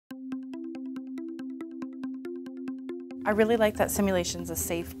I really like that simulation's a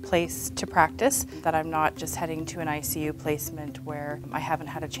safe place to practice, that I'm not just heading to an ICU placement where I haven't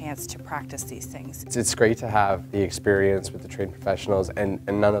had a chance to practice these things. It's great to have the experience with the trained professionals and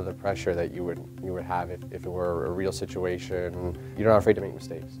none of the pressure that you would have if it were a real situation. You're not afraid to make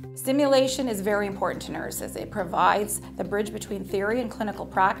mistakes. Simulation is very important to nurses. It provides the bridge between theory and clinical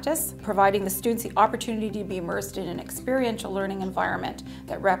practice, providing the students the opportunity to be immersed in an experiential learning environment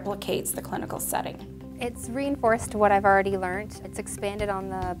that replicates the clinical setting. It's reinforced what I've already learned. It's expanded on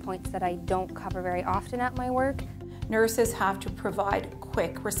the points that I don't cover very often at my work. Nurses have to provide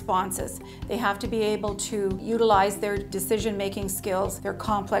quick responses. They have to be able to utilize their decision-making skills, their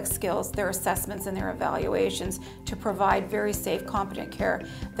complex skills, their assessments and their evaluations to provide very safe, competent care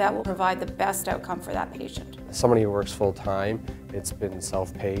that will provide the best outcome for that patient. As somebody who works full-time, it's been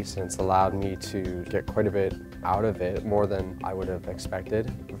self-paced and it's allowed me to get quite a bit out of it, more than I would have expected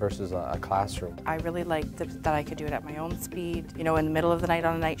versus a classroom. I really liked that I could do it at my own speed. You know, in the middle of the night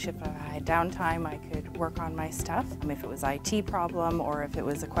on a night shift, if I had downtime, I could work on my stuff. If it was an IT problem or if it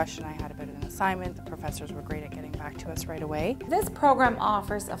was a question I had about an assignment, the professors were great at getting back to us right away. This program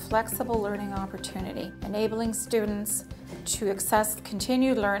offers a flexible learning opportunity, enabling students to access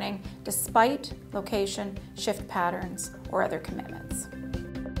continued learning despite location, shift patterns, or other commitments.